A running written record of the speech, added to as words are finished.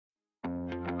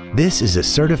This is a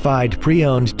certified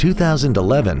pre-owned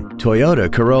 2011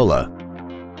 Toyota Corolla.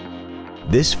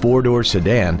 This four-door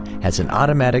sedan has an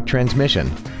automatic transmission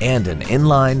and an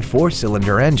inline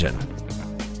four-cylinder engine.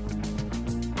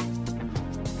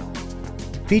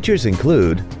 Features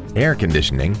include air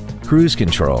conditioning, cruise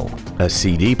control, a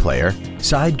CD player,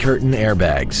 side curtain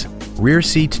airbags, rear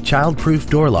seat child-proof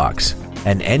door locks,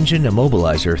 an engine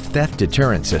immobilizer theft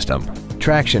deterrent system,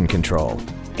 traction control,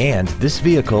 and this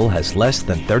vehicle has less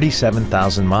than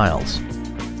 37,000 miles.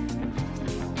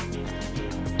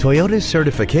 Toyota's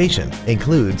certification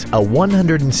includes a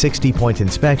 160-point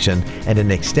inspection and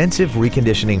an extensive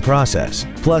reconditioning process,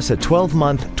 plus a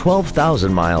 12-month,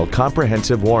 12,000-mile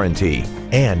comprehensive warranty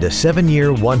and a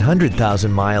 7-year,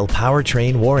 100,000-mile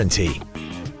powertrain warranty.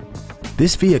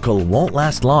 This vehicle won't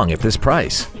last long at this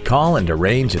price. Call and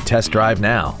arrange a test drive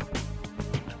now.